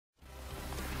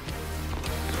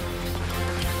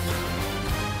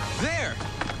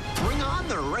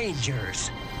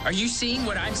Rangers. Are you seeing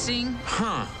what I'm seeing?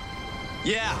 Huh.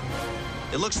 Yeah.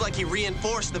 It looks like he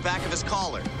reinforced the back of his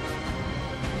collar.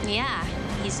 Yeah,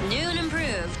 he's new and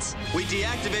improved. We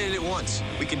deactivated it once.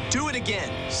 We can do it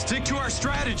again. Stick to our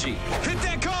strategy. Hit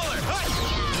that collar!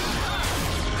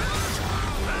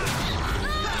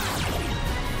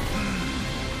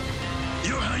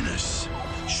 Your Highness,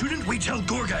 shouldn't we tell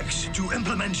Gorgax to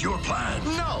implement your plan?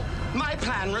 No, my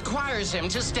plan requires him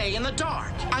to stay in the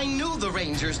dark. I knew the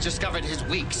Rangers discovered his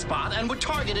weak spot and would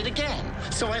target it again.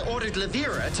 So I ordered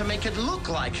Levira to make it look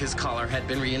like his collar had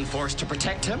been reinforced to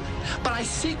protect him. But I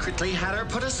secretly had her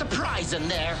put a surprise in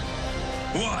there.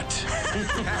 What?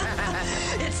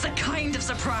 It's the kind of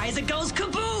surprise that goes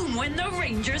kaboom when the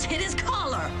Rangers hit his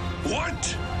collar.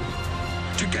 What?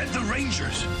 To get the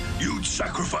Rangers, you'd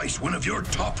sacrifice one of your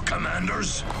top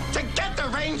commanders? To get the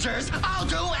Rangers, I'll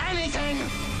do anything!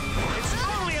 It's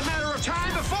only a matter of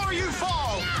time before you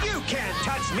fall. You can't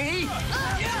touch me.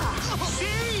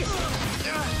 See?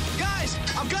 Guys,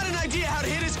 I've got an idea how to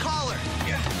hit his collar.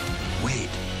 Wait,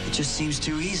 it just seems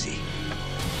too easy.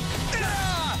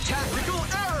 Tactical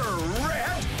error,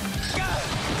 Red.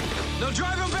 Now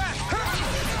drive him back!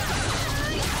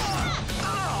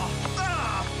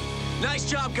 Nice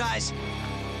job, guys.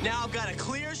 Now I've got a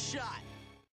clear shot.